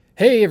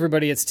Hey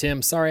everybody, it's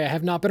Tim. Sorry I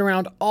have not been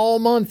around all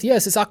month.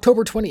 Yes, it's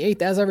October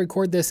 28th as I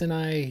record this, and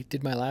I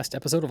did my last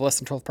episode of Less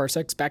Than 12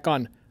 Parsecs back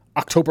on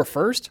October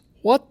 1st.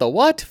 What the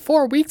what?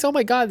 4 weeks? Oh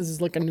my god, this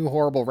is like a new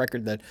horrible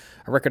record a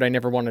record I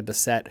never wanted to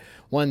set.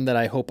 One that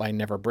I hope I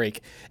never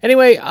break.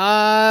 Anyway,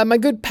 my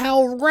good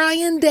pal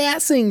Ryan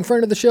Dassing,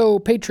 friend of the show,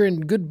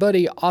 patron, good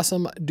buddy,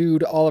 awesome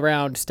dude all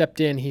around, stepped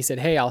in. He said,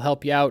 hey, I'll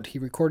help you out. He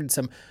recorded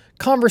some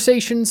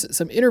conversations,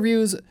 some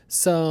interviews,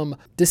 some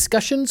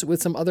discussions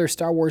with some other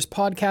Star Wars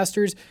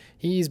podcasters.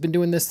 He's been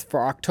doing this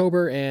for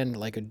October, and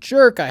like a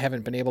jerk, I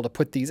haven't been able to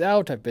put these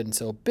out. I've been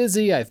so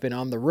busy. I've been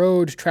on the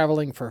road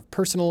traveling for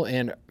personal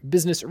and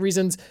business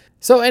reasons.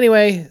 So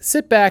anyway,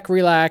 sit back,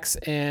 relax,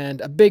 and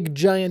a big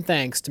giant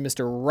thanks to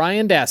Mr.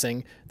 Ryan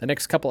Dassing. The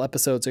next couple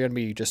episodes are going to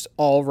be just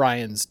all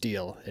Ryan's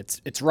deal.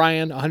 It's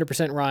Ryan,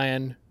 100%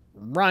 Ryan.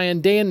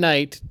 Ryan day and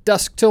night,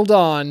 dusk till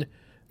dawn.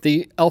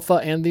 The Alpha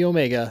and the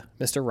Omega,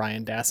 Mr.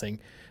 Ryan Dassing.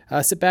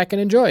 Sit back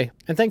and enjoy,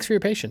 and thanks for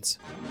your patience.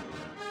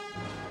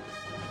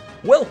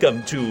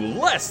 Welcome to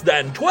Less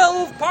Than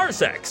 12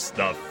 Parsecs,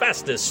 the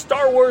fastest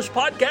Star Wars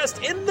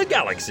podcast in the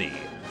galaxy.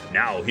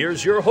 Now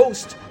here's your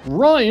host,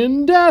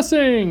 Ryan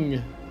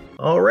Dassing!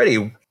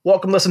 Alrighty,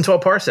 welcome to Less Than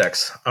 12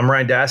 Parsecs. I'm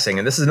Ryan Dassing,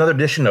 and this is another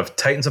edition of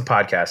Titans of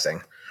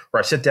Podcasting,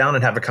 where I sit down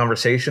and have a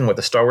conversation with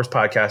a Star Wars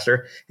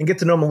podcaster and get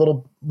to know him a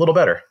little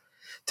better.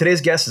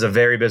 Today's guest is a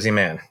very busy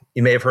man.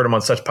 You may have heard him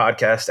on such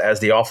podcasts as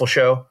The Awful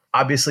Show,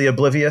 Obviously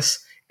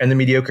Oblivious, and The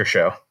Mediocre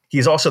Show.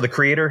 He's also the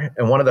creator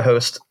and one of the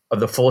hosts of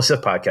the Full of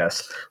Sith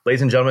podcast.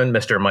 Ladies and gentlemen,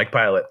 Mr. Mike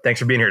Pilot. Thanks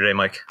for being here today,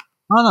 Mike.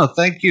 Oh, no,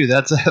 thank you.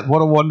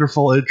 What a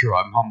wonderful intro.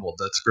 I'm humbled.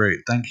 That's great.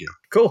 Thank you.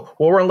 Cool.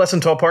 Well, we're on Less Than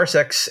 12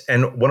 Parsecs,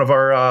 and one of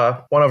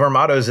our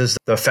mottos is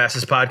the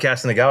fastest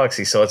podcast in the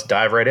galaxy. So let's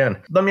dive right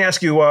in. Let me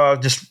ask you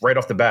just right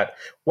off the bat,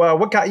 well,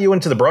 what got you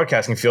into the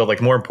broadcasting field?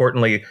 Like, more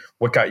importantly,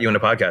 what got you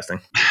into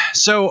podcasting?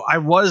 So I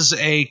was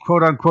a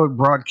quote unquote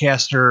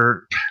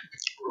broadcaster.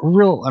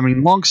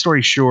 Long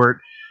story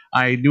short,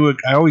 I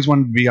always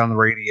wanted to be on the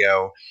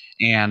radio,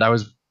 and I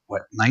was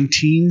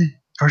 19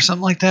 or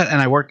something like that,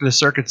 and I worked at a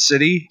Circuit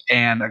City,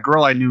 and a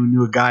girl I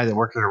knew a guy that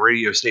worked at a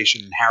radio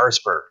station in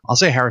Harrisburg. I'll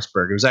say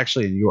Harrisburg. It was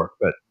actually in New York,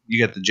 but you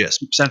get the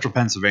gist. Central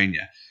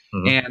Pennsylvania.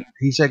 Mm-hmm. And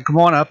he said, "Come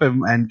on up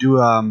and do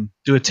a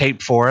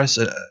tape for us,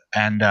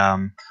 and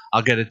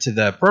I'll get it to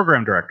the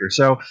program director."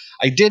 So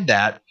I did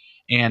that,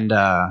 and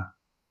I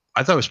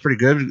thought it was pretty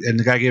good. And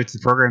the guy gave it to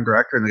the program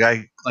director, and the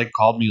guy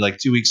called me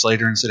 2 weeks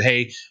later and said,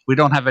 "Hey, we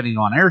don't have any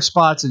on air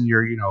spots, and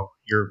you're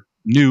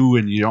new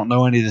and you don't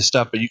know any of this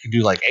stuff, but you can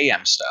do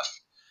AM stuff."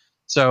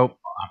 So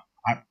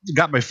I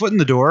got my foot in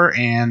the door,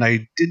 and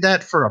I did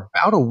that for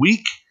about a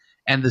week.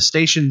 And the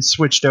station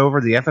switched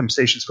over, the FM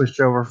station switched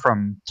over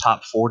from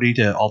top 40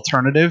 to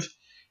alternative.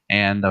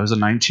 And I was a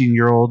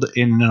 19-year-old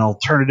in an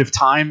alternative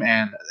time,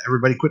 and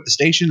everybody quit the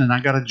station, and I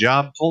got a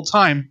job full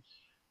time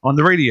on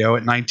the radio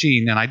at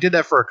 19. And I did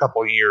that for a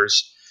couple of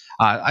years.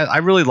 I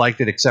really liked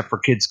it, except for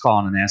kids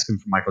calling and asking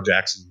for Michael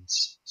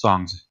Jackson's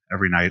songs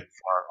every night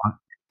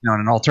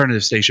on an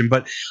alternative station.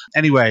 But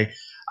anyway,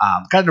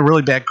 got in a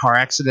really bad car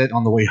accident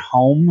on the way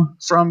home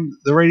from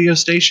the radio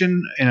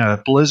station in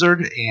a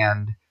blizzard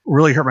and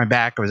really hurt my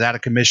back. I was out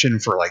of commission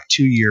for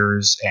 2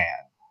 years, and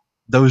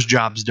those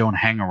jobs don't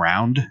hang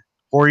around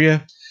for you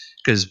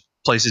because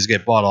places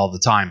get bought all the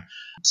time.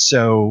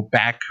 So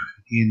back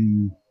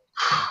in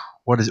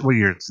what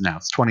year is it now?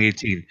 It's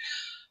 2018.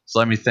 So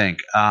let me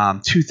think.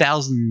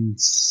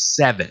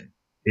 2007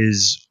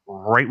 is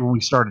right when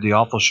we started the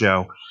Awful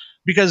Show,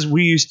 because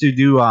we used to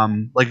do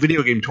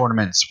video game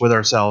tournaments with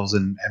ourselves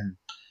and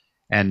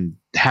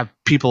have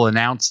people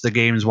announce the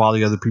games while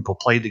the other people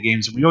played the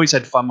games. And we always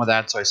had fun with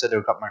that. So I said to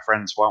a couple of my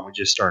friends, why don't we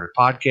just start a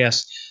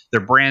podcast? They're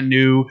brand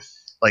new.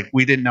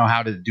 We didn't know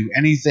how to do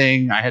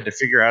anything. I had to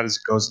figure out as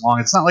it goes along.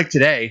 It's not like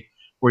today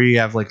where you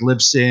have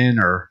Libsyn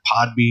or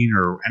Podbean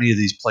or any of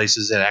these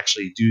places that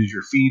actually do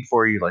your feed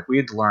for you. We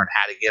had to learn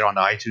how to get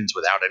onto iTunes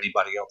without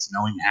anybody else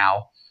knowing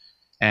how.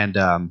 And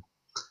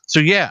so,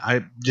 yeah,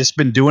 I've just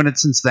been doing it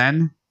since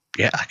then.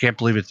 Yeah, I can't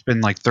believe it's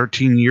been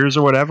 13 years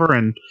or whatever,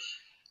 and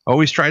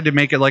always tried to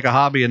make it like a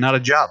hobby and not a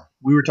job.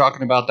 We were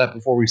talking about that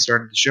before we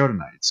started the show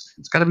tonight.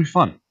 It's got to be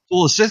fun.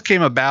 Full of Sith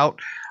came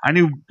about. I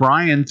knew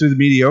Brian through the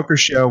Mediocre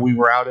Show. We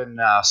were out in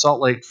Salt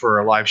Lake for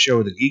a live show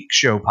with the Geek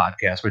Show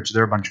podcast, which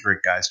they're a bunch of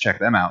great guys. Check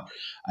them out.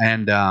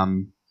 And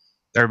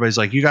everybody's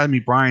like, you got to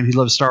meet Brian. He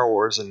loves Star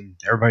Wars. And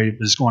everybody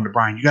was going to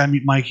Brian, you got to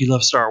meet Mike. He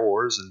loves Star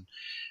Wars. And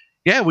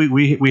yeah,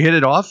 we hit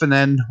it off. And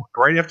then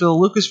right after the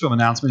Lucasfilm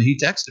announcement, he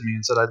texted me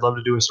and said, I'd love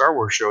to do a Star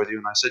Wars show with you.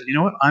 And I said, you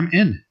know what? I'm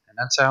in. And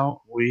that's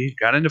how we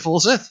got into Full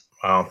of Sith.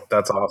 Wow,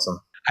 that's awesome.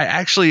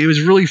 It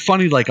was really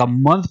funny. A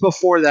month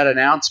before that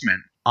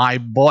announcement, I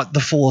bought the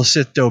Full of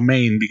Sith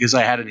domain because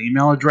I had an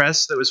email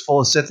address that was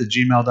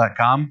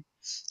fullofsith@gmail.com.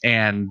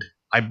 And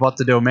I bought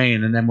the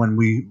domain. And then when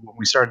we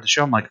started the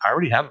show, I'm like, I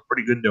already have a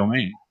pretty good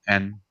domain.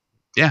 And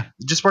yeah,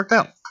 it just worked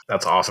out.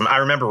 That's awesome. I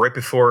remember right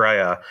before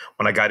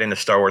when I got into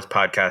Star Wars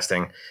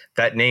podcasting,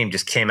 that name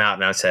just came out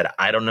and I said,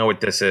 I don't know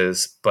what this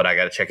is, but I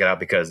got to check it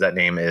out because that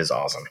name is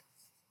awesome.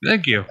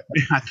 Thank you.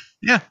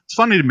 Yeah, it's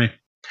funny to me.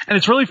 And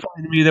it's really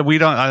funny to me that we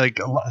don't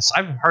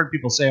I've heard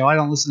people say, "Oh, I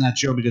don't listen to that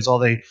show because all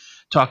they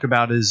talk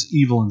about is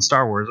evil in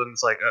Star Wars," and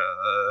it's like,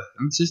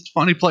 it's just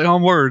funny play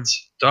on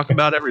words. Talk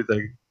about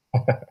everything.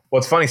 Well,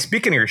 it's funny.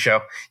 Speaking of your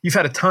show, you've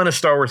had a ton of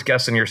Star Wars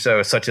guests on your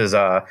show, such as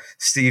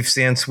Steve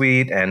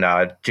Sansweet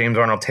and James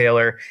Arnold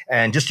Taylor,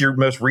 and just your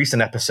most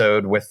recent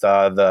episode with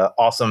the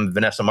awesome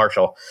Vanessa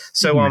Marshall.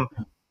 So,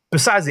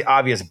 besides the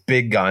obvious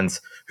big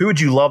guns, who would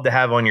you love to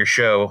have on your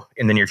show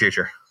in the near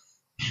future?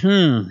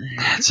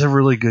 That's a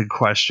really good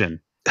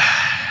question.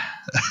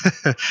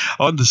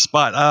 On the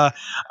spot.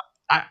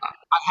 I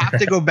have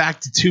to go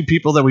back to two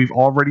people that we've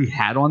already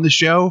had on the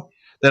show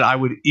that I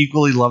would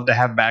equally love to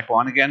have back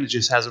on again. It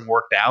just hasn't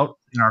worked out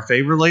in our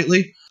favor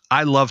lately.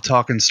 I love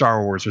talking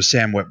Star Wars with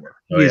Sam Witwer.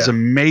 He is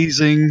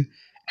amazing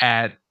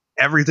at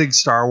everything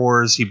Star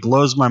Wars. He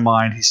blows my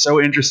mind. He's so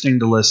interesting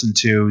to listen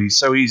to. He's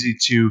so easy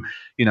to,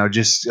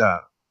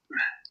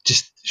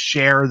 just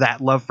share that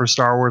love for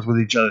Star Wars with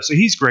each other. So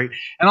he's great.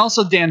 And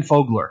also Dan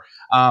Fogler.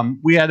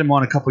 We had him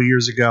on a couple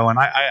years ago, and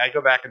I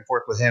go back and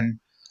forth with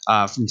him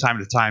from time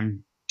to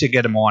time to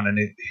get him on. And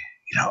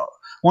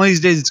one of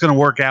these days it's going to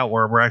work out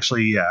where we're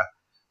actually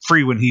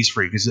free when he's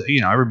free, because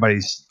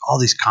everybody's, all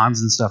these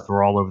cons and stuff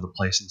are all over the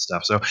place and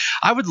stuff. So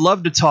I would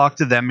love to talk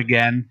to them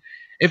again.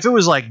 If it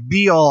was like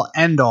be all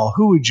end all,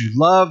 who would you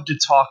love to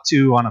talk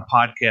to on a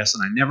podcast?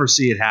 And I never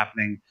see it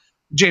happening.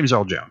 James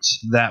Earl Jones.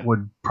 That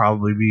would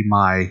probably be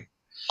my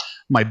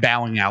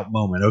bowing out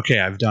moment. Okay,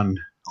 I've done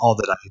all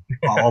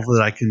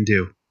that I can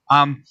do.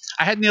 I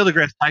had Neil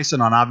deGrasse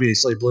Tyson on,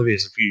 obviously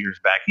Oblivious, a few years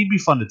back. He'd be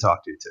fun to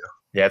talk to too.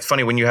 Yeah, it's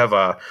funny when you have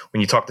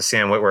when you talk to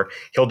Sam Witwer,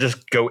 he'll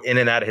just go in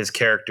and out of his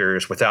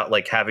characters without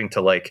having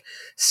to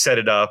set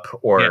it up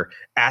or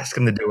ask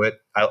him to do it.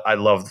 I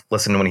love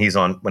listening when he's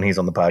on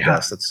the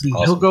podcast. It's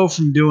awesome. He'll go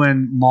from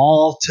doing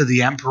Maul to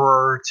the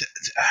Emperor to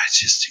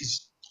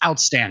he's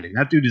outstanding.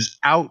 That dude is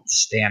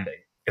outstanding.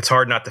 It's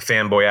hard not to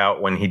fanboy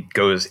out when he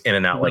goes in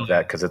and out like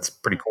that, because it's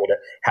pretty cool to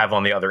have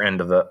on the other end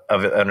of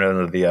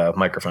the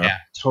microphone. Yeah,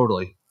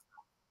 totally.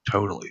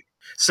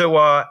 So,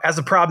 as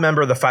a proud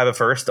member of the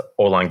 501st,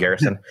 Olan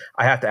Garrison,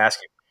 I have to ask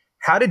you,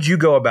 how did you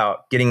go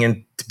about getting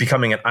into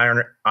becoming an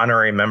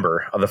honorary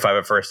member of the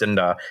 501st, and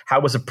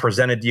how was it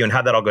presented to you, and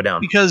how'd that all go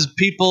down? Because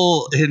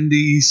people in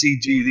the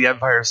ECG, the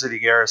Empire City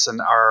Garrison,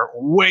 are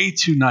way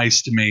too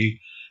nice to me.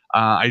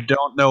 I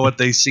don't know what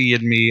they see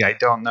in me. I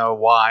don't know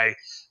why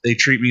they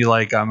treat me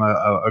like I'm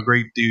a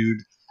great dude.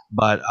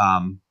 But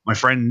my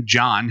friend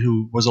John,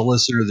 who was a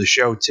listener to the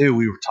show too,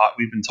 we've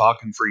been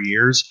talking for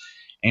years.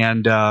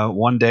 And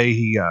one day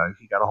he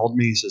got a hold of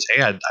me. He says,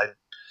 "Hey,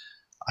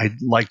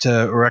 I'd like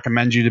to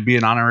recommend you to be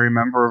an honorary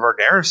member of our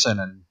garrison.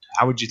 And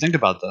how would you think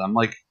about that?" I'm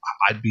like,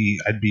 I'd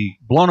be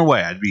blown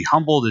away. I'd be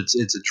humbled.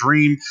 It's a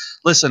dream.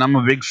 Listen, I'm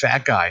a big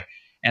fat guy,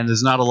 and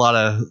there's not a lot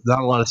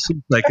of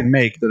suits I can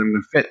make that I'm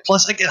going to fit.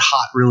 Plus, I get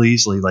hot really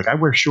easily. I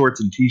wear shorts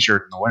and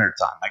t-shirt in the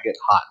wintertime. I get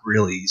hot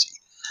really easy.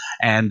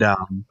 And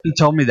he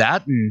told me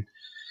that,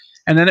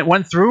 and then it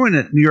went through, and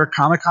at New York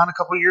Comic Con a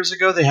couple of years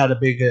ago, they had a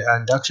big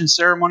induction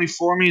ceremony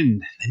for me,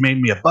 and they made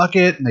me a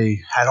bucket, and they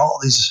had all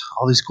these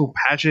cool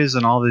patches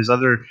and all these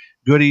other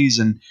goodies.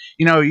 And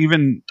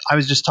even I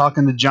was just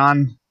talking to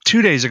John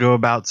 2 days ago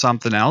about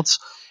something else,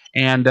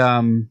 and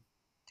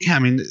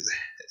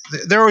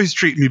they're always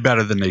treating me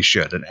better than they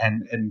should,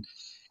 and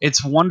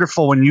it's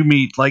wonderful when you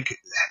meet,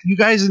 you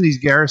guys in these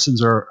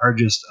garrisons are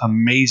just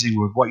amazing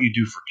with what you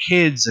do for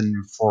kids and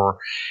for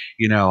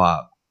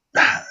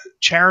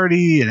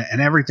charity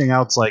and everything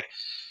else.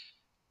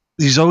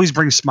 These always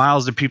bring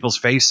smiles to people's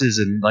faces,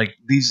 and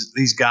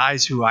these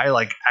guys who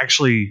I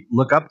actually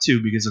look up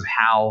to because of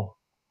how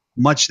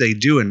much they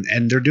do,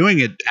 and they're doing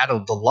it out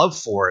of the love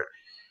for it.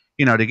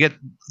 To get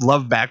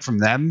love back from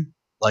them,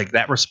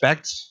 that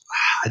respect,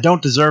 I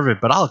don't deserve it,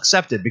 but I'll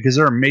accept it because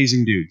they're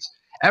amazing dudes.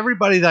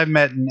 Everybody that I've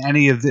met in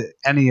any of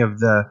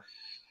the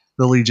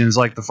legions,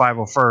 like the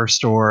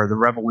 501st or the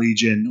Rebel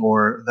Legion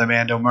or the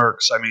Mando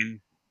Mercs. I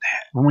mean,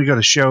 when we go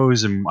to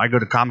shows and I go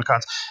to Comic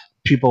Cons,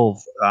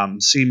 people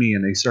see me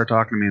and they start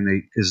talking to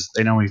me, because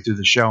they know me through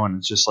the show, and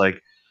it's just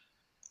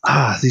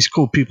these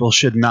cool people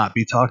should not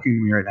be talking to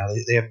me right now.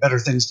 They have better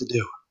things to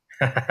do.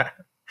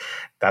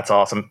 That's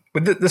awesome.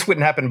 This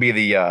wouldn't happen to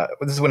be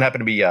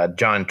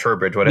John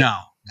Turbridge, would it?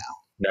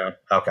 No.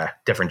 Okay,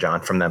 different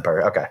John from the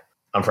Empire. Okay,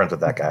 I'm friends with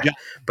that guy. Yeah.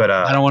 But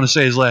I don't want to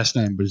say his last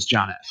name, but it's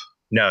John F.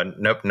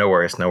 Nope, no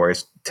worries.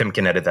 Tim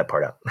can edit that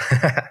part out.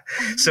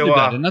 So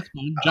that's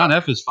fine. John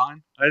F is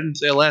fine. I didn't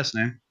say a last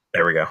name.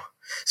 There we go.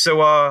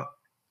 So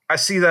I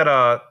see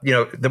that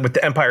with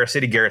the Empire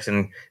City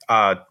Garrison,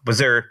 was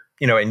there,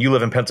 and you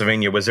live in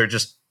Pennsylvania, was it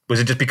just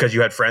because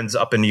you had friends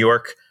up in New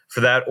York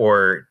for that,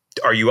 or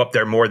are you up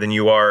there more than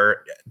you are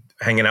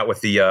hanging out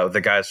with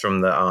the guys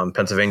from the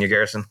Pennsylvania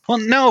Garrison? Well,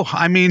 no,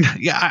 I mean,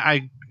 yeah,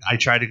 I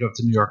try to go up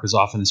to New York as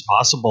often as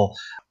possible.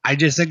 I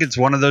just think it's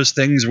one of those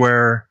things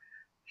where,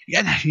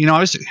 I'm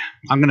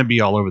going to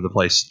be all over the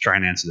place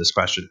trying to answer this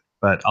question,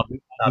 but I'll do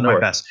my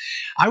best.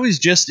 I was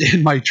just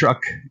in my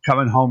truck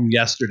coming home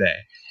yesterday,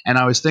 and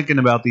I was thinking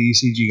about the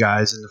ECG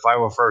guys and the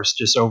 501st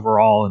just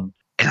overall,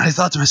 And I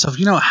thought to myself,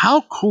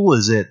 how cool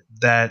is it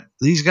that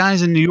these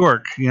guys in New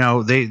York,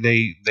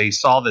 they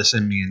saw this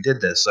in me and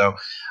did this. So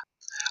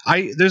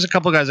there's a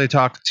couple of guys I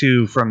talked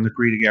to from the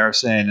Creed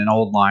Garrison and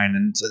Old Line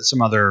and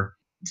some other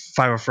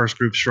 501st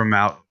groups from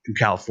out in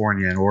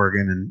California and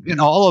Oregon and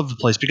all over the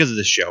place because of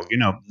this show.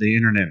 The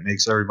internet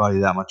makes everybody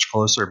that much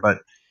closer, but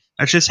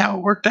that's just how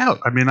it worked out.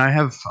 I mean,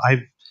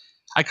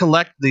 I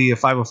collect the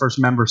 501st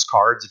members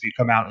cards. If you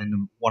come out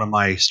into one of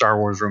my Star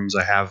Wars rooms,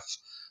 I have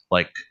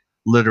like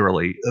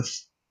literally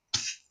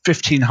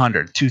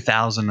 1,500,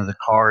 2,000 of the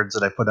cards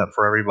that I put up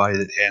for everybody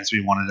that asked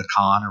me wanted a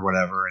con or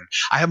whatever. And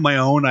I have my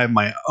own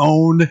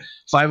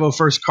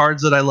 501st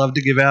cards that I love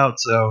to give out.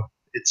 So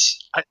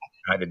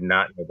I did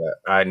not know that.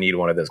 I need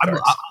one of those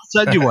cards. I'll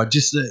send you one.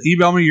 Just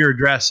email me your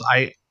address.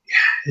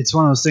 It's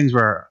one of those things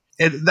where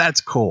that's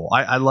cool.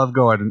 I love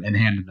going and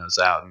handing those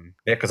out.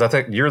 Yeah, because I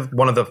think you're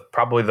one of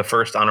probably the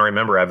first honorary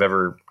member I've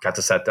ever got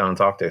to sit down and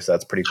talk to. So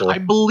that's pretty cool. I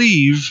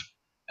believe,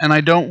 and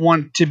I don't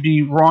want to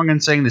be wrong in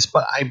saying this,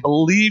 but I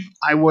believe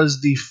I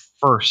was the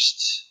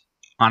first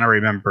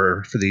honorary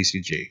member for the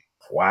ECG.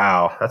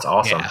 Wow, that's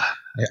awesome.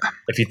 Yeah.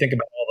 If you think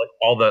about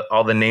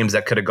all the names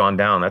that could have gone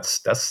down,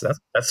 that's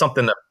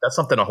something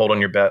to hold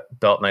on your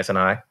belt nice and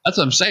high. That's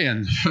what I'm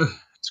saying.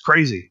 It's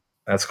crazy.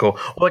 That's cool.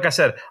 Well, like I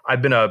said,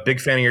 I've been a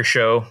big fan of your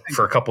show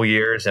for a couple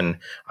years, and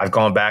I've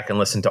gone back and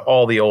listened to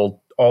all the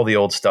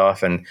old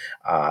stuff. And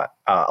a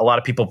lot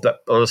of people that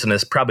listen to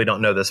this probably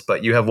don't know this,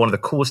 but you have one of the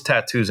coolest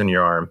tattoos in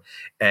your arm.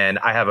 And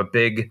I have a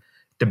big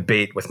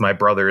debate with my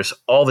brothers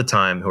all the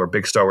time who are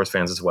big Star Wars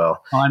fans as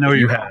well. Oh, I know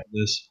you have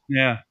this.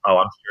 Yeah. Oh,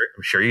 I'm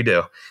sure you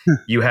do.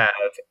 You have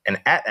an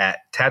at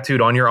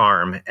tattooed on your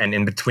arm, and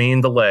in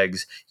between the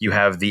legs, you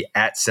have the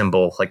at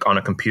symbol, like on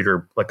a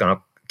computer, like on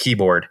a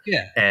keyboard.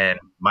 Yeah. And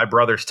my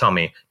brothers tell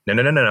me,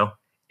 no,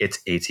 it's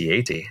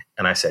AT-AT.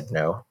 And I said,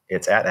 no,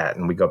 it's at.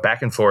 And we go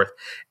back and forth.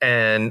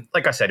 And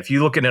like I said, if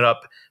you looking it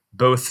up,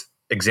 both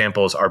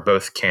examples are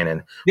both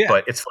canon. Yeah.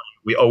 But it's funny.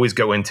 We always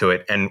go into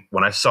it. And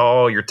when I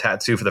saw your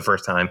tattoo for the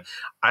first time,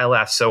 I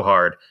laughed so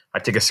hard. I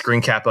took a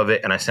screen cap of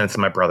it and I sent it to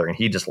my brother, and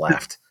he just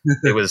laughed.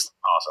 It was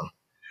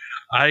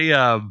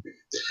awesome.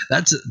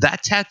 That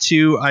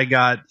tattoo I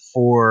got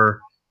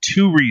for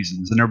two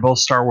reasons, and they're both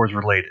Star Wars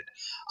related.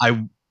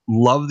 I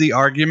love the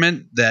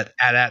argument that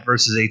at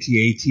versus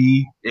AT-AT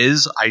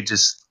is. I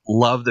just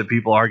love that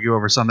people argue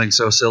over something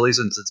so silly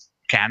since it's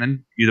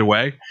canon either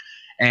way.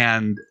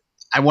 And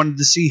I wanted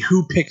to see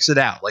who picks it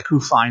out, like who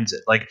finds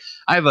it. Like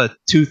I have a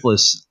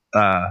Toothless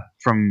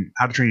from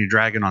How to Train Your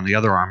Dragon on the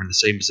other arm in the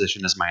same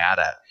position as my at.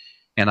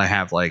 And I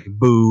have like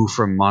Boo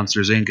from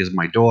Monsters Inc. as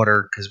my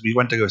daughter, because we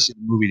went to go see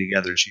the movie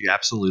together. She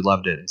absolutely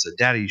loved it and said,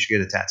 "Daddy, you should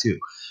get a tattoo."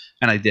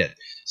 And I did.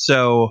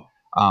 So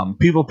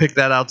people pick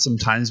that out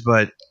sometimes,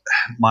 but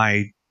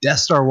my Death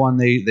Star one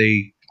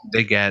they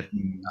get.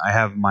 I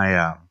have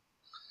my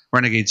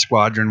Renegade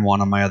Squadron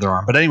one on my other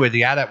arm. But anyway,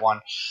 the AT-AT one,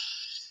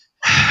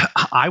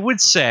 I would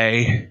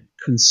say,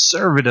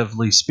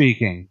 conservatively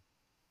speaking,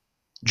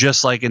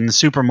 just like in the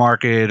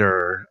supermarket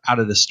or out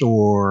of the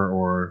store,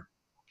 or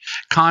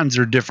cons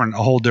are different, a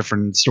whole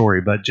different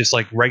story, but just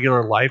like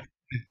regular life,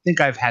 I think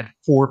I've had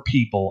 4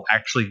 people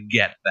actually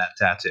get that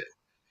tattoo.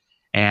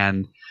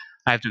 And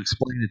I have to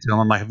explain it to them.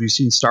 I'm like, "Have you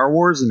seen Star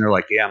Wars?" And they're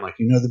like, "Yeah." I'm like,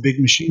 "You know the big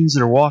machines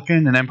that are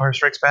walking in Empire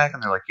Strikes Back?"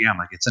 And they're like, "Yeah." I'm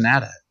like, "It's an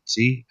AT-AT.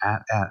 See?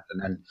 AT-AT."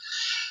 And then,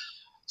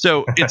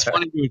 so it's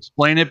funny to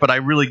explain it, but I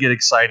really get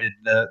excited.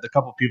 The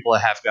couple people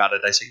that have got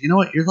it, I say, "You know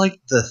what? You're like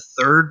the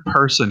 3rd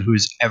person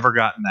who's ever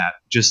gotten that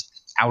just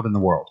out in the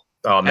world."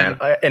 Oh, man.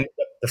 And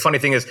the funny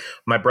thing is,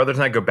 my brothers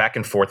and I go back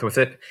and forth with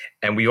it,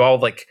 and we all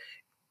like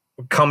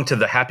come to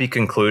the happy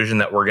conclusion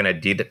that we're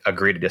going to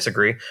agree to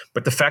disagree.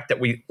 But the fact that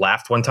we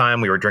laughed one time,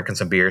 we were drinking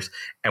some beers,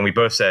 and we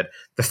both said,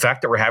 the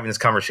fact that we're having this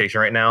conversation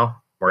right now,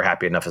 we're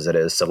happy enough as it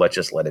is. So let's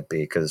just let it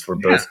be, because we're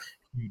both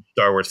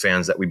Star Wars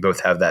fans that we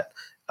both have that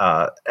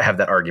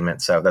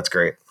argument. So that's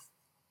great.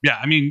 Yeah.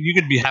 I mean, you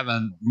could be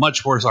having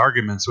much worse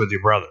arguments with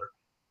your brother.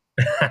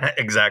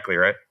 Exactly,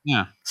 right?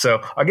 Yeah.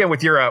 So again,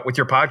 with your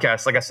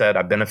podcast, like I said,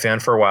 I've been a fan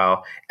for a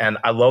while, and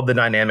I love the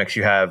dynamics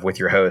you have with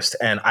your host.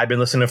 And I've been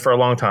listening for a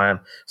long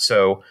time.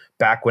 So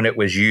back when it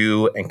was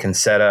you and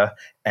Concetta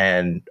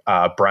and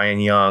Brian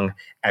Young,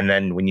 and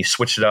then when you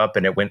switched it up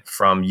and it went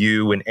from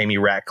you and Amy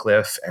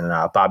Ratcliffe and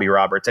Bobby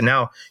Roberts, and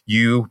now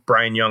you,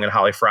 Brian Young, and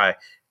Holly Fry,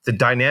 the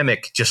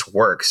dynamic just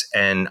works.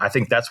 And I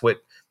think that's what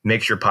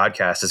makes your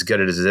podcast as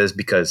good as it is,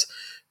 because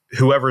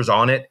whoever's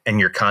on it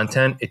and your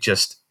content, it's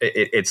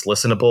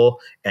listenable,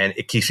 and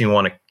it keeps me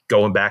wanting to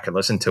go back and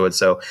listen to it.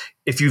 So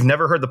if you've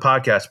never heard the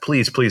podcast,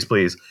 please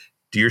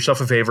do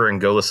yourself a favor and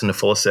go listen to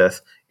Full of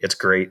Sith. It's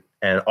great.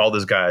 And all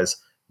those guys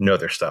know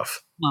their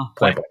stuff. Well,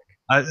 point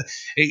blank.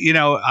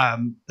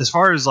 As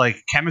far as like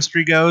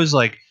chemistry goes,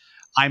 like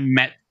I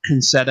met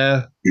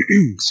Concetta,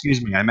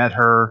 excuse me, I met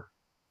her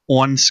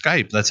on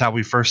Skype. That's how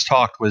we first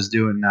talked, was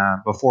doing,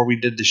 before we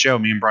did the show,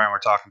 me and Brian were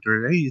talking to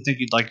her. "Hey, you think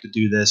you'd like to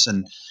do this?"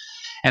 And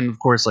of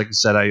course, like I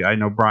said, I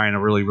know Brian a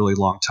really, really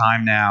long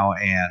time now.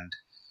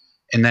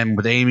 And then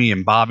with Amy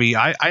and Bobby,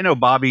 I know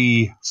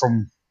Bobby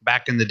from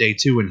back in the day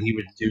too, when he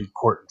would do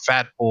Court and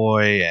Fat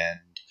Boy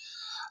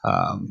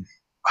and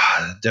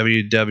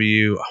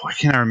WW. Oh, why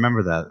can't I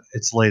remember that?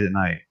 It's late at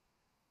night.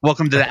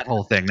 Welcome to that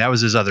whole thing. That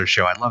was his other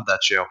show. I love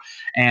that show.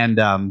 And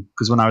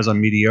because when I was on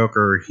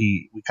Mediocre,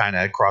 we kind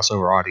of had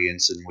crossover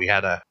audience, and we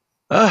had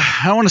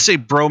I don't want to say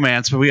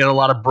bromance, but we had a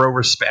lot of bro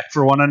respect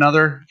for one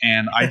another.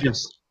 And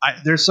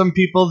there's some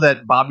people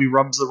that Bobby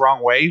rubs the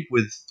wrong way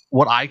with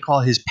what I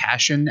call his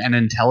passion and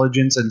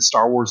intelligence and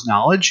Star Wars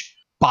knowledge.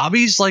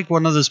 Bobby's like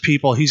one of those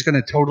people. He's going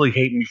to totally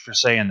hate me for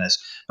saying this,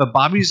 but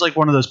Bobby's like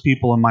one of those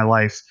people in my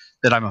life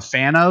that I'm a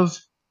fan of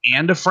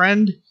and a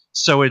friend.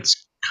 So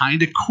it's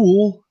kind of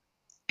cool.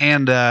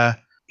 And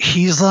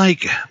he's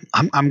like,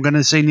 I'm going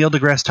to say Neil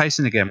deGrasse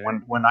Tyson again.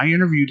 When I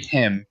interviewed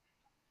him,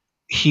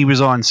 he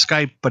was on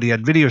Skype, but he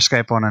had video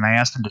Skype on, and I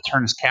asked him to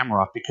turn his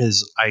camera off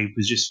because I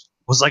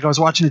was like I was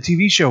watching a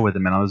TV show with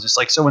him, and I was just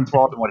like so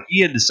enthralled in what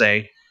he had to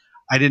say.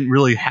 I didn't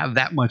really have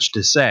that much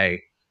to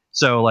say.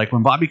 So like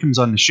when Bobby comes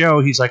on the show,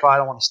 he's like, "Oh, I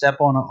don't want to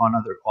step on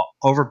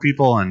over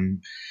people."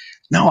 And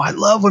no, I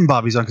love when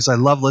Bobby's on because I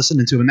love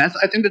listening to him. And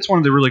I think that's one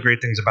of the really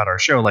great things about our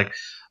show. Like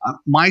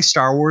my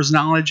Star Wars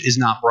knowledge is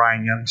not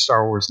Brian Young's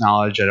Star Wars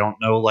knowledge. I don't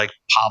know like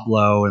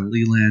Pablo and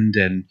Leland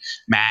and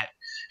Matt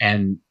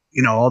and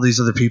all these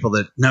other people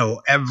that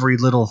know every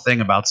little thing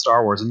about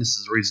Star Wars. And this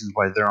is the reason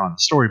why they're on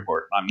the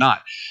storyboard. I'm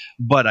not.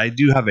 But I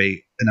do have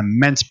an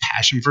immense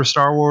passion for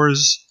Star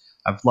Wars.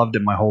 I've loved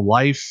it my whole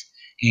life.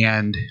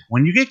 And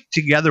when you get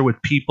together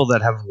with people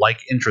that have like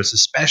interests,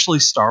 especially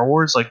Star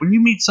Wars, like when you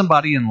meet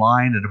somebody in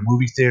line at a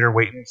movie theater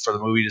waiting for the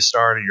movie to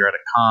start, or you're at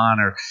a con,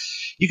 or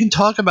you can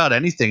talk about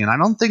anything. And I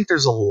don't think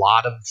there's not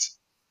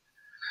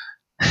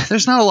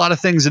a lot of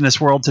things in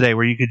this world today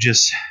where you could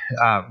just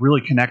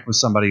really connect with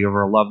somebody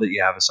over a love that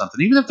you have of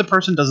something. Even if the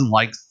person doesn't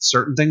like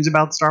certain things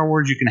about Star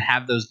Wars, you can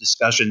have those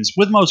discussions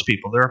with most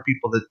people. There are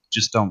people that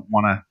just don't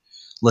want to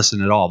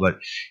listen at all, but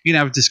you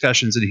can have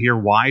discussions and hear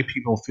why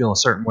people feel a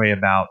certain way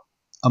about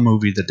a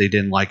movie that they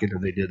didn't like it or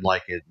they did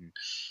like it.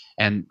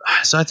 And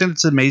so I think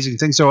it's an amazing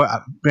thing. So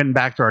getting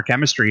back to our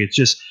chemistry, it's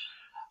just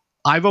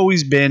I've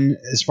always been,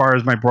 as far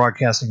as my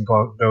broadcasting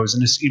goes,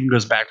 and this even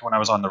goes back to when I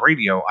was on the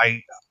radio,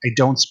 I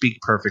don't speak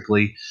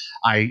perfectly.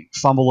 I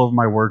fumble over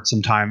my words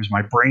sometimes.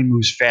 My brain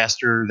moves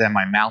faster than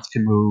my mouth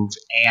can move.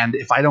 And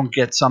if I don't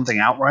get something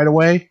out right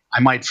away, I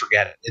might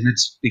forget it. And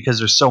it's because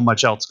there's so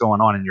much else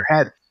going on in your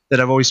head that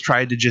I've always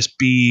tried to just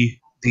be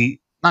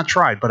not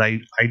tried, but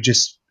I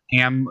just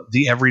am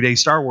the everyday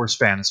Star Wars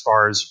fan as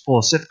far as Full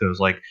of Sith goes.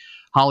 Like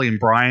Holly and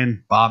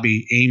Brian,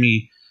 Bobby,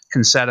 Amy,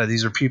 Concetta,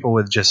 these are people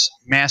with just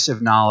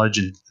massive knowledge,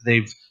 and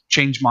they've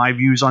changed my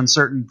views on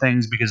certain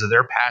things because of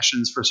their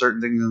passions for certain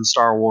things in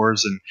Star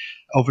Wars, and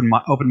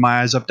opened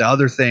my eyes up to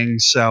other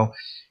things. So,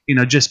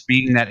 just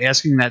being that,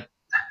 asking that,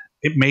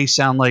 it may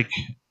sound like,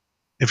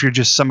 if you're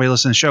just somebody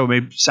listening to the show, it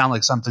may sound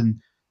like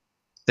something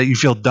that you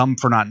feel dumb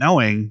for not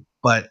knowing,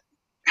 but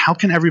how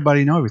can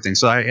everybody know everything?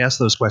 So I ask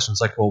those questions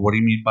like, well, what do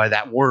you mean by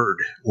that word?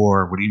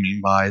 Or what do you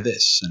mean by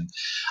this? And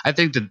I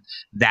think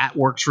that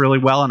works really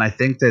well. And I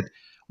think that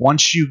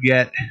once you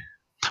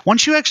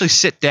actually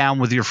sit down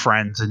with your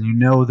friends and you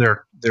know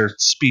their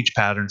speech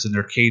patterns and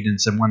their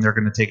cadence and when they're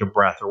going to take a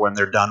breath or when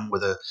they're done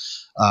with a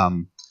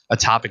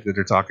topic that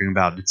they're talking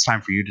about, it's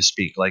time for you to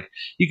speak. Like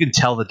you can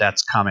tell that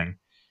that's coming.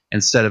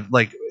 Instead of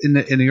like in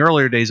the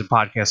earlier days of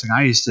podcasting,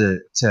 I used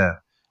to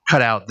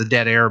cut out the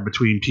dead air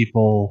between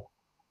people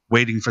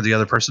waiting for the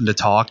other person to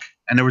talk.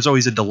 And there was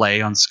always a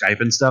delay on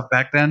Skype and stuff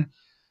back then.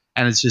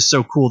 And it's just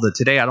so cool that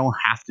today I don't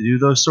have to do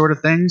those sort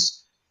of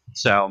things.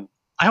 So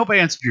I hope I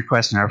answered your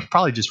question. I was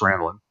probably just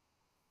rambling.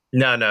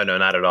 No,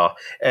 not at all.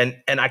 And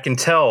I can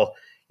tell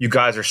you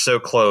guys are so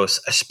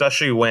close,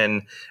 especially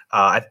when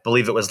I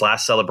believe it was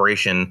last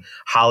Celebration,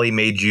 Holly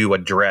made you a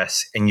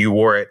dress and you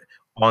wore it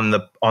on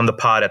the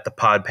pod at the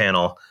pod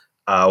panel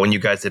when you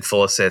guys did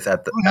Full of Sith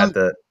at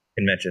the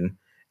convention.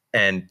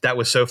 And that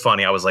was so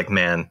funny. I was like,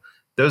 man,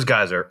 those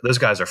guys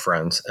are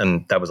friends,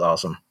 and that was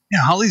awesome. Yeah,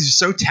 Holly's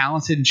so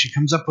talented, and she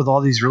comes up with all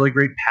these really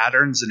great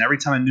patterns. And every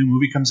time a new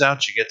movie comes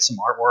out, she gets some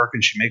artwork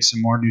and she makes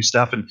some more new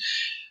stuff. And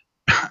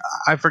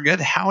I forget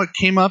how it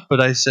came up,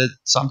 but I said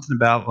something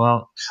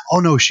about,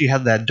 she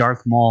had that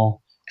Darth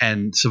Maul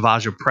and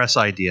Savage Press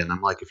idea, and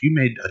I'm like, if you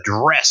made a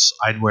dress,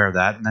 I'd wear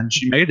that. And then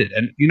she made it,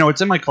 and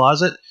it's in my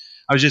closet.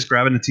 I was just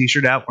grabbing a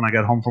T-shirt out when I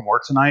got home from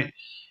work tonight,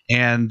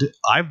 and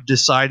I've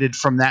decided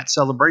from that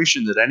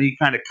celebration that any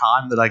kind of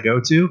con that I go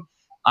to,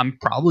 I'm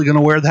probably going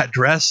to wear that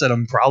dress, and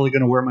I'm probably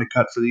going to wear my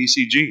cut for the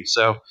ECG.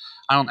 So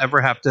I don't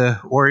ever have to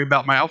worry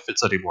about my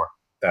outfits anymore.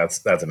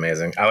 That's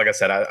amazing. Like I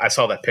said, I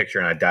saw that picture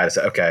and I died. I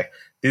said, okay,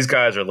 these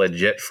guys are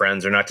legit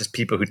friends. They're not just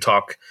people who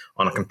talk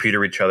on a computer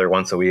with each other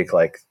once a week.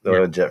 Like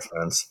they're legit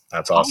friends.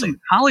 That's awesome.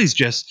 Holly's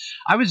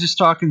I was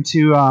talking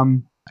to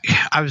I'm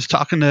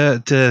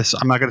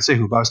not going to say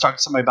who, but I was talking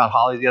to somebody about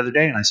Holly the other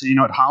day, and I said,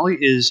 Holly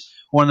is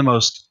one of the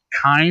most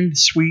kind,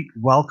 sweet,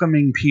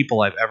 welcoming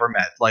people I've ever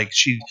met. Like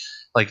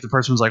the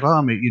person was like,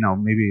 well, maybe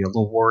a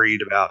little worried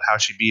about how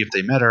she'd be if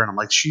they met her. And I'm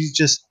like,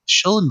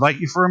 she'll invite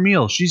you for a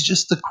meal. She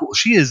is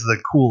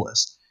the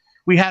coolest.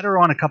 we had her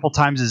on a couple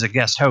times as a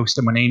guest host,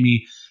 and when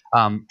Amy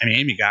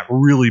got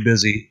really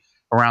busy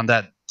around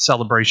that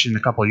celebration a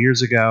couple of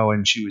years ago,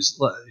 and she was,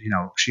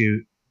 she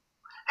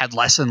had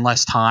less and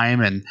less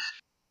time, and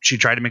she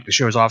tried to make the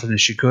show as often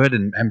as she could.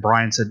 And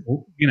Brian said,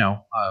 well,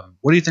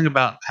 what do you think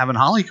about having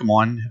Holly come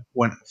on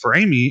for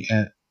Amy?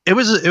 And it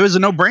was a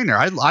no brainer.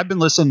 I've been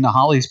listening to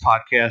Holly's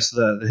podcast,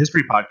 the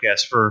history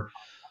podcast, for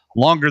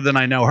longer than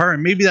I know her,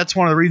 and maybe that's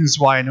one of the reasons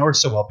why I know her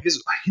so well. Because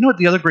you know what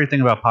the other great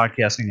thing about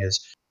podcasting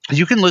is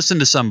you can listen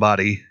to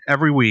somebody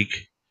every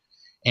week,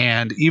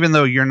 and even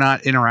though you're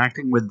not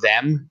interacting with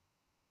them,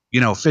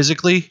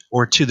 physically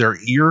or to their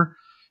ear,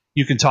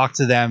 you can talk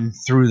to them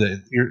through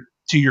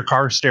your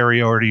car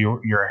stereo or to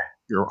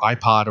your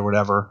iPod or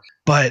whatever.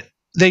 But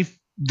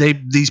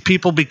these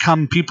people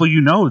become people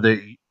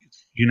that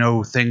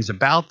things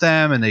about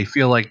them, and they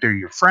feel like they're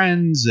your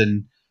friends,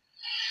 and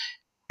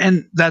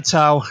that's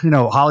how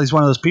Holly's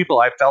one of those people.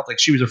 I felt like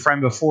she was a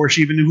friend before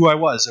she even knew who I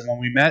was, and when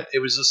we met, it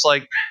was just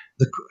like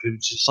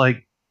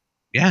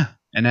yeah.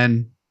 And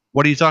then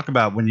what do you talk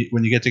about when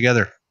you get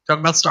together? Talk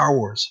about Star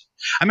Wars.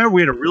 I remember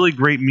we had a really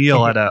great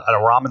meal at a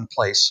ramen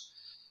place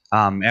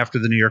after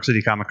the New York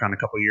City Comic Con a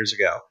couple of years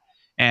ago,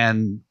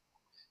 and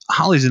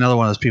Holly's another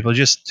one of those people.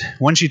 Just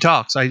when she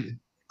talks,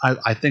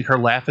 I think her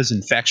laugh is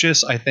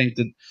infectious. I think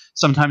that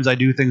sometimes I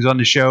do things on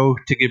the show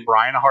to give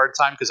Brian a hard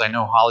time because I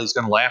know Holly's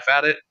going to laugh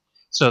at it.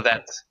 So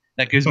that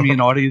gives me an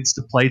audience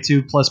to play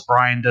to. Plus,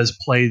 Brian does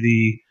play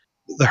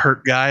the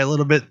hurt guy a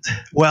little bit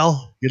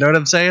well. You know what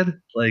I'm saying?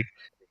 Like,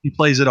 he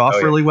plays it off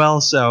really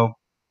well. So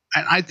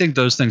I think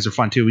those things are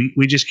fun too.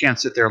 We just can't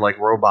sit there like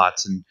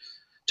robots and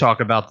talk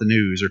about the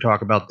news or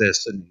talk about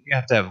this. And you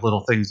have to have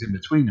little things in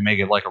between to make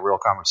it like a real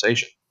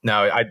conversation. No,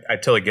 I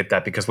totally get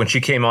that, because when she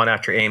came on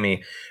after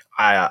Amy,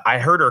 I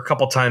heard her a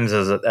couple times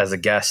as a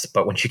guest,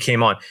 but when she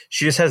came on,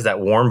 she just has that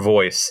warm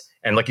voice.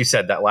 And like you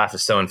said, that laugh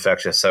is so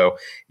infectious. So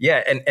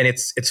yeah, and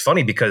it's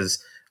funny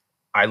because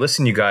I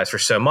listen to you guys for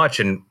so much,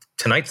 and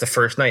tonight's the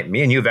first night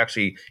me and you have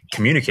actually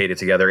communicated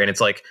together, and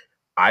it's like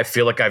I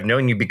feel like I've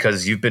known you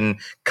because you've been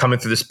coming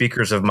through the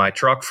speakers of my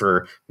truck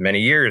for many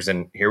years,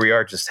 and here we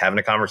are just having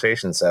a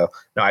conversation. So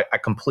no, I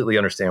completely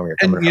understand where you're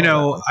coming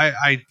from.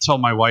 I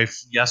told my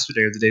wife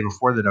yesterday or the day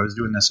before that I was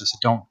doing this. I said,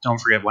 don't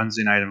forget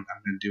Wednesday night I'm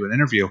going to do an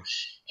interview,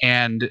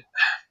 and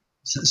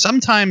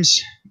sometimes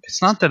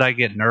it's not that I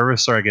get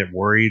nervous or I get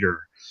worried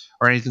or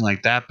anything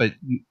like that, but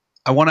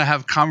I want to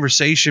have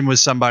conversation with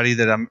somebody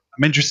that I'm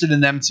interested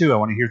in them too. I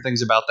want to hear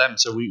things about them.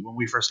 So when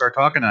we first started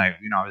talking, I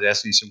was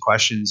asking you some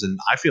questions, and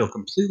I feel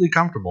completely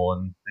comfortable,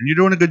 and you're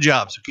doing a good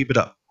job. So keep it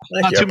up.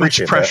 Not too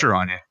much pressure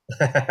on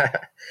you.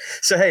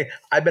 So, hey,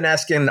 I've been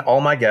asking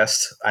all my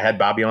guests. I had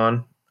Bobby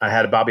on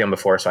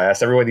before, so I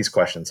asked everybody these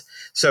questions.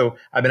 So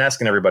I've been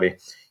asking everybody,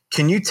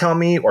 can you tell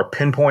me or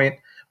pinpoint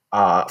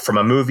from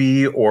a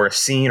movie or a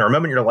scene or a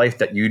moment in your life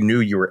that you knew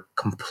you were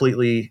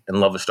completely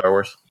in love with Star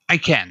Wars? I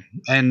can,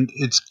 and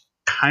it's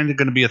kind of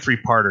going to be a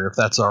 3-parter if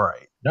that's all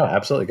right. No,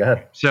 absolutely. Go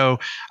ahead. So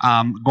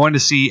going to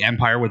see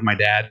Empire with my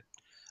dad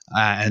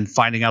and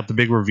finding out the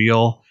big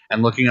reveal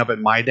and looking up at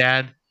my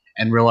dad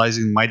and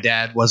realizing my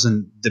dad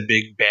wasn't the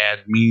big, bad,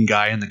 mean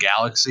guy in the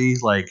galaxy.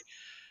 Like,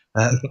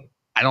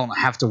 I don't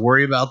have to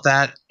worry about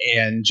that.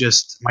 And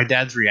just my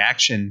dad's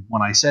reaction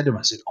when I said to him,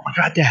 I said, "Oh my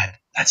God, Dad,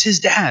 that's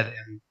his dad."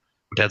 And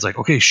my dad's like,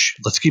 "Okay,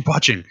 let's keep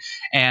watching."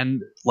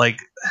 And like,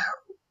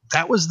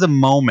 that was the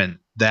moment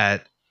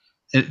that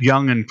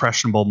young,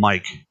 impressionable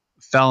Mike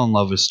fell in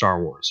love with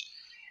Star Wars.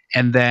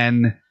 And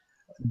then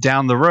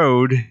down the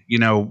road,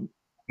 you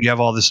have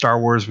all the Star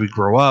Wars. We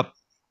grow up,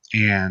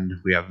 and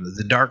we have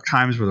the dark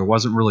times where there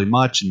wasn't really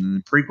much, and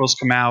then the prequels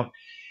come out.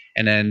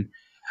 And then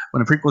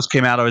when the prequels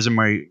came out, I was in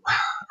my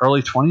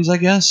early 20s, I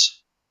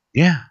guess.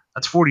 Yeah,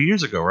 that's 40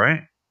 years ago,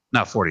 right?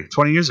 Not 40,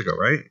 20 years ago,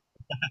 right?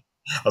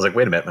 I was like,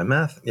 wait a minute, my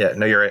math? Yeah,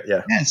 no, you're right.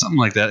 Yeah, something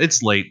like that.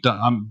 It's late.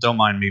 Don't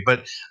mind me.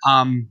 But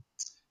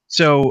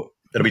so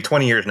it'll be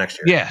 20 years next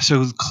year. Yeah,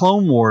 so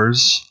Clone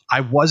Wars, I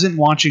wasn't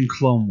watching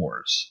Clone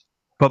Wars,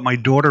 but my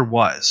daughter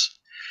was.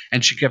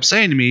 And she kept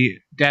saying to me,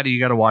 "Daddy, you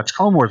got to watch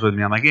Clone Wars with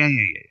me." I'm like, yeah.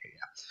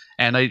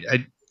 And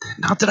I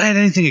not that I had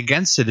anything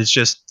against it. It's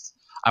just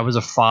I was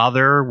a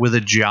father with a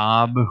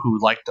job who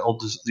liked the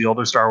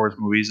older Star Wars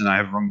movies, and I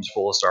have rooms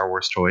full of Star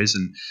Wars toys.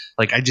 And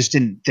like, I just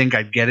didn't think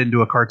I'd get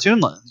into a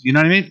cartoon. You know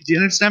what I mean? Do you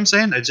understand what I'm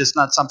saying? It's just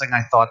not something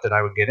I thought that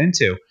I would get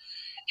into.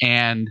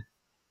 And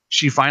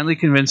she finally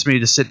convinced me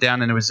to sit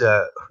down, and it was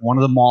one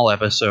of the mall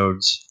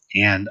episodes,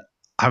 and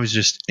I was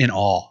just in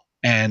awe.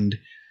 And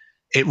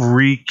it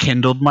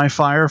rekindled my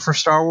fire for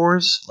Star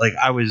Wars. Like,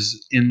 I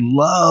was in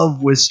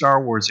love with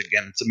Star Wars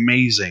again. It's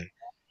amazing.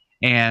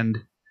 And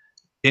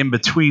in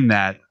between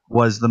that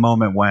was the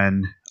moment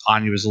when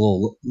Anya was a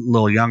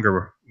little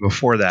younger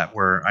before that,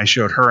 where I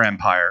showed her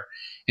Empire,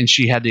 and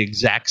she had the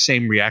exact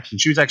same reaction.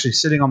 She was actually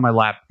sitting on my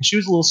lap. She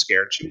was a little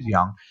scared. She was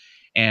young.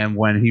 And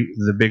when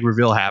the big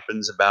reveal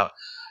happens about,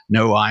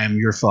 "No, I am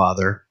your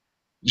father,"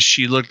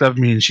 she looked up at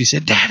me and she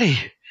said, "Daddy,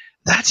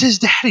 that's his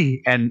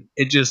daddy." And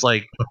it just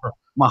like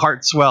my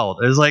heart swelled.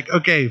 It was like,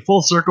 okay,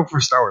 full circle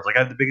for Star Wars. Like, I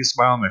have the biggest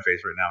smile on my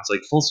face right now. It's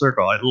like full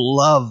circle. I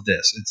love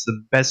this. It's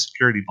the best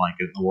security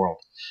blanket in the world.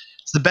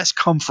 It's the best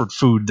comfort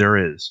food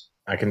there is.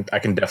 I can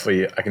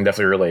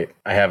definitely relate.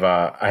 I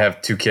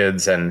have two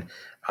kids, and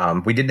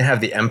we didn't have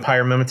the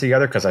Empire moment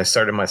together because I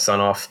started my son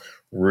off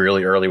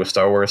really early with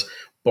Star Wars.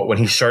 But when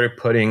he started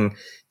putting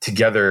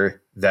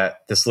together that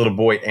this little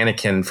boy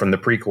Anakin from the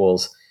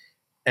prequels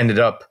ended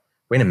up,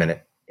 wait a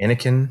minute,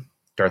 Anakin,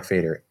 Darth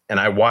Vader, and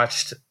I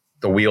watched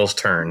the wheels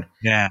turn.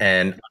 Yeah,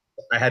 and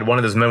I had one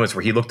of those moments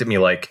where he looked at me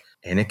like,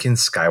 Anakin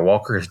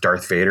Skywalker is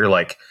Darth Vader.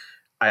 Like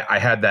I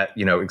had that,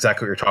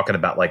 exactly what you're talking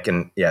about. Like,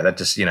 and yeah, that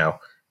just,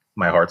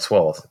 my heart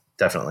swelled.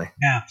 Definitely.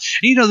 Yeah.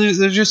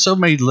 There's just so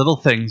many little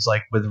things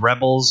like with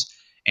Rebels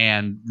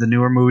and the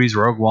newer movies,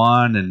 Rogue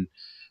One and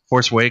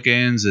Force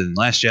Awakens and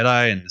Last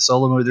Jedi and the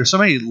Solo movie. There's so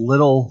many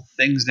little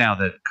things now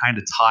that kind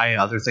of tie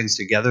other things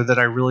together that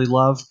I really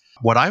love.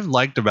 What I've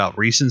liked about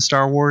recent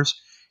Star Wars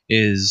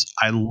is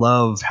I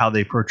love how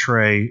they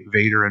portray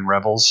Vader in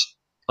Rebels.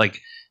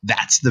 Like,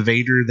 that's the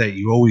Vader that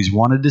you always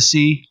wanted to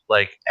see.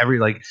 Like,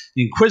 the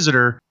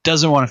Inquisitor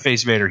doesn't want to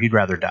face Vader; he'd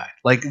rather die.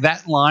 Like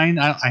that line,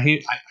 I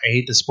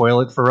hate to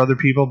spoil it for other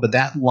people, but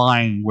that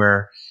line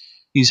where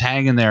he's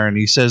hanging there and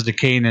he says to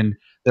Kanan,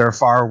 "There are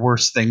far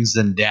worse things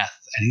than death,"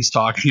 and he's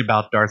talking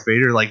about Darth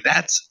Vader. Like,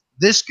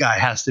 this guy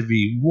has to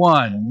be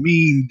one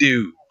mean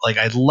dude. Like,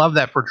 I love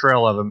that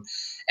portrayal of him.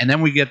 And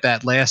then we get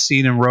that last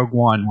scene in Rogue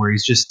One where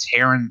he's just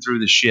tearing through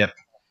the ship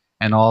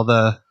and all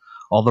the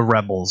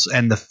rebels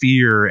and the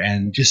fear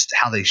and just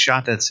how they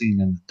shot that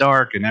scene in the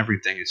dark and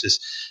everything. It's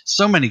just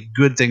so many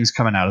good things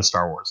coming out of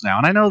Star Wars now.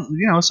 And I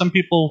know, some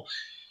people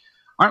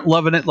aren't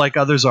loving it like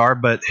others are,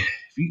 but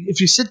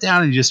if you sit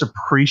down and just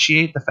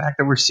appreciate the fact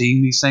that we're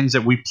seeing these things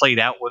that we played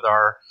out with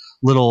our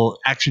little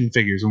action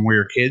figures when we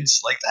were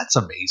kids, like, that's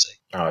amazing.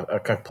 I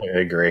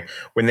completely agree.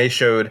 When they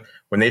showed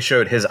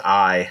his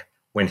eye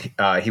when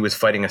he was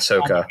fighting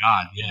Ahsoka. Oh my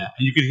God, yeah.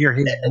 And you could hear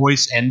his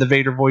voice and the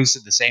Vader voice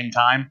at the same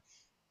time.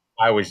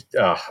 I was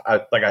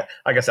like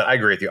I said, I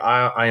agree with you.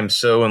 I am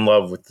so in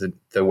love with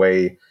the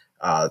way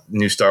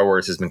new Star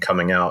Wars has been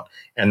coming out,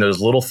 and those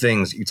little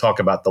things you talk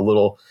about, the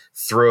little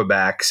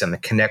throwbacks and the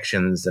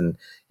connections, and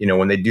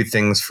when they do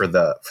things for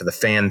the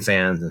fans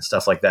and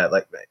stuff like that.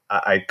 Like,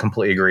 I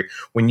completely agree.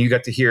 When you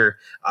got to hear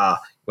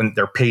when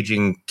they're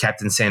paging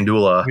Captain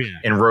Sandula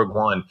in Rogue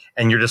One,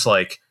 and you're just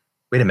like,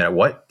 wait a minute,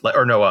 what?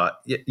 Or no,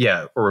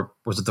 or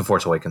was it The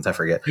Force Awakens? I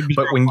forget.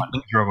 But when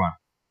Rogue One.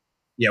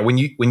 Yeah, when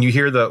you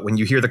hear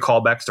the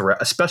callbacks to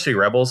especially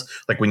Rebels,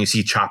 like when you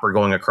see Chopper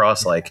going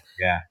across, like,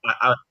 yeah,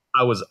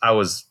 I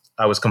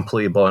was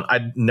completely blown.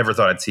 I never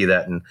thought I'd see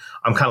that, and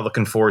I'm kind of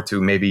looking forward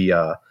to maybe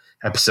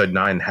Episode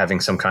 9 having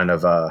some kind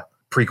of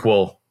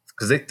prequel,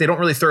 because they don't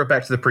really throw it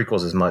back to the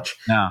prequels as much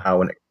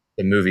when it,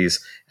 in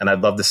movies, and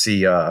I'd love to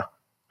see a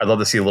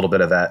little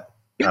bit of that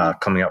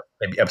coming up,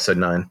 maybe Episode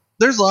 9.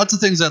 There's lots of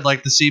things I'd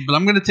like to see, but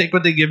I'm going to take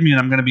what they give me and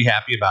I'm going to be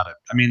happy about it.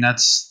 I mean,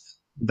 that's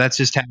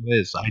just how it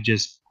is.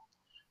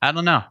 I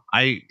don't know.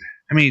 I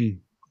mean,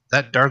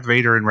 that Darth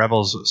Vader in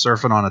Rebels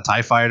surfing on a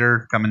TIE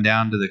fighter coming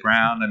down to the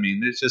ground. I mean,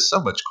 there's just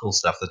so much cool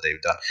stuff that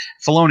they've done.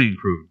 Filoni and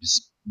crew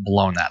has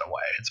blown that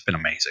away. It's been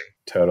amazing.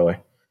 Totally.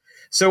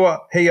 So,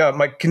 hey,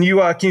 Mike, can you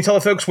tell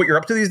the folks what you're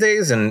up to these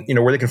days, and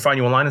where they can find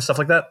you online and stuff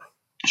like that?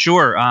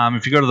 Sure.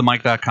 If you go to the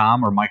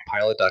Mike.com or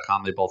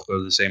MikePilot.com, they both go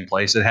to the same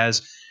place. It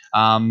has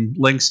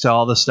links to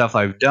all the stuff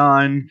I've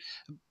done.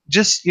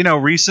 Just,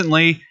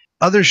 recently,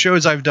 other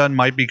shows I've done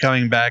might be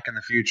coming back in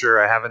the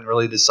future. I haven't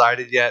really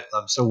decided yet.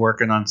 I'm still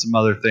working on some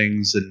other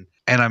things, and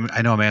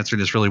I know I'm answering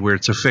this really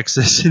weird, so fix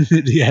this in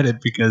the edit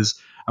because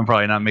I'm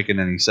probably not making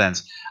any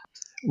sense.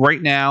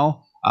 Right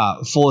now,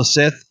 Full of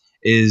Sith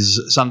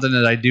is something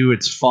that I do.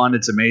 It's fun.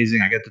 It's amazing.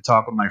 I get to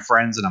talk with my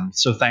friends, and I'm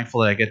so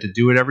thankful that I get to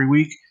do it every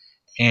week.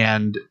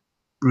 And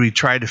we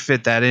try to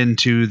fit that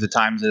into the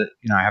times that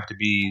I have to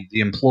be the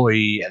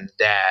employee and the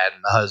dad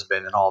and the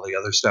husband and all the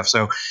other stuff.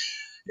 So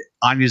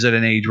Anya's at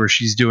an age where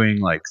she's doing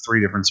like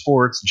 3 different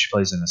sports, and she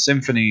plays in a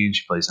symphony, and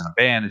she plays in a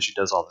band, and she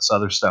does all this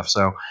other stuff.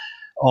 So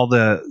all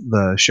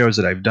the shows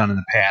that I've done in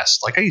the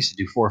past, like I used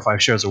to do 4 or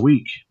 5 shows a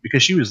week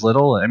because she was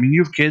little. I mean,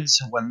 you have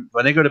kids, when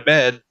they go to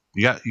bed,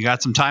 you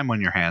got some time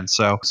on your hands.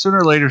 So sooner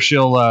or later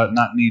she'll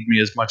not need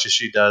me as much as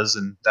she does,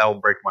 and that will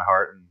break my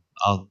heart. And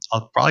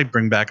I'll probably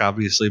bring back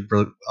obviously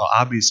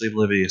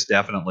Oblivious,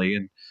 definitely,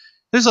 and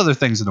there's other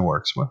things in the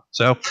works.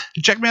 So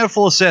check me out at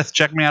Full of Sith.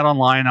 Check me out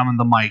online. I'm in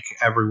the Mike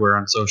everywhere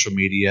on social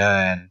media,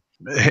 and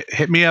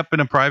hit me up in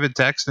a private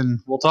text and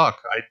we'll talk.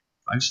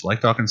 I just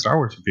like talking Star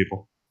Wars with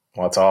people.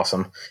 Well, that's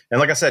awesome. And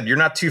like I said, you're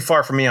not too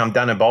far from me. I'm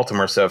down in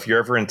Baltimore, so if you're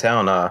ever in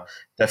town,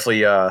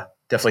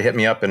 definitely hit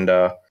me up. And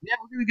yeah,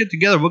 we're gonna get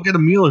together. We'll get a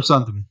meal or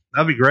something.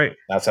 That'd be great.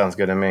 That sounds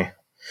good to me.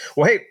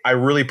 Well, hey, I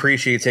really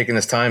appreciate you taking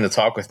this time to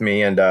talk with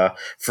me. And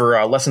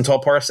for Less Than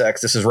 12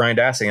 Parsecs, this is Ryan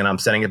Dassing, and I'm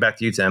sending it back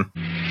to you, Tim.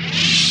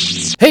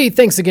 Hey,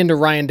 thanks again to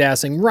Ryan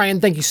Dassing. Ryan,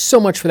 thank you so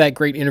much for that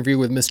great interview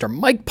with Mr.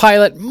 Mike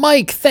Pilot.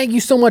 Mike, thank you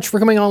so much for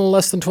coming on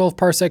Less Than 12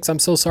 Parsecs. I'm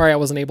so sorry I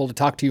wasn't able to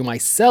talk to you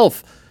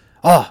myself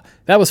Oh,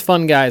 that was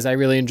fun, guys. I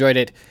really enjoyed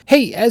it.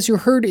 Hey, as you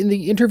heard in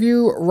the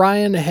interview,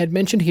 Ryan had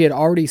mentioned he had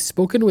already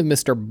spoken with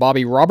Mr.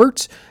 Bobby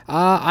Roberts.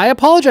 I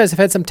apologize. I've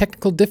had some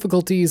technical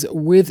difficulties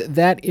with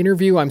that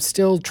interview. I'm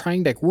still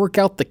trying to work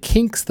out the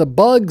kinks, the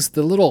bugs,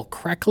 the little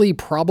crackly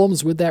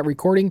problems with that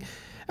recording.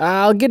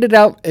 I'll get it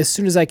out as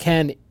soon as I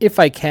can, if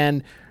I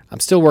can. I'm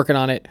still working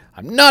on it.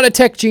 I'm not a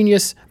tech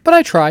genius, but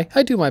I try.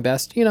 I do my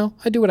best.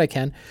 I do what I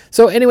can.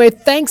 So anyway,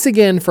 thanks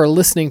again for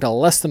listening to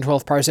Less Than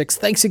 12 Parsecs.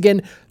 Thanks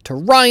again to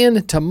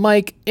Ryan, to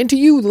Mike, and to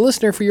you, the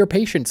listener, for your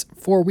patience.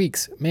 4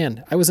 weeks.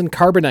 Man, I was in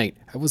carbonite.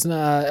 I was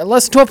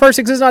Less Than 12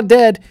 Parsecs is not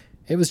dead.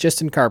 It was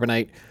just in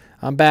carbonite.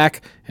 I'm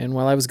back, and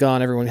while I was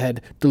gone, everyone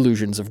had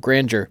delusions of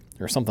grandeur,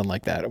 or something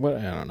like that. I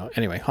don't know.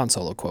 Anyway, Han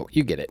Solo quote.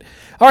 You get it.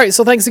 All right,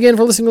 so thanks again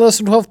for listening to Less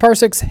Than 12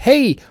 Parsecs.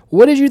 Hey,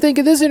 what did you think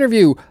of this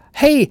interview?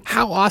 Hey,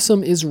 how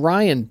awesome is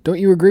Ryan? Don't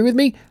you agree with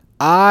me?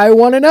 I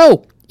want to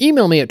know.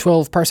 Email me at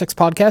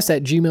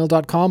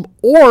 12parsecspodcast@gmail.com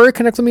or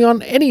connect with me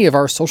on any of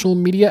our social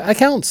media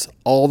accounts.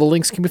 All the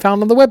links can be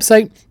found on the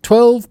website,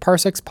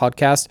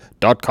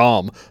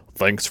 12parsecspodcast.com.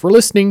 Thanks for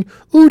listening.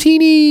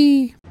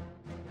 Utini!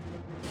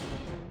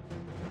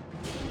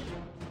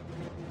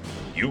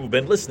 You've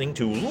been listening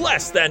to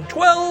Less Than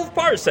 12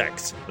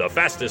 Parsecs, the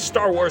fastest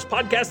Star Wars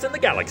podcast in the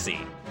galaxy.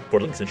 For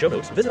links and show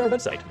notes, visit our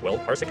website,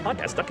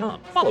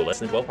 12parsecpodcast.com. Follow Less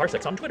Than 12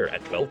 Parsecs on Twitter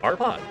at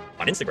 12parpod,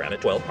 on Instagram at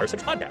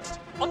 12parsecspodcast,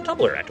 on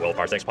Tumblr at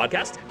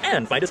 12parsecspodcast,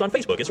 and find us on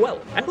Facebook as well.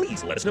 And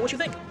please let us know what you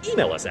think.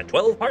 Email us at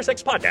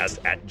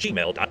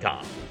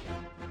 12parsecspodcast@gmail.com.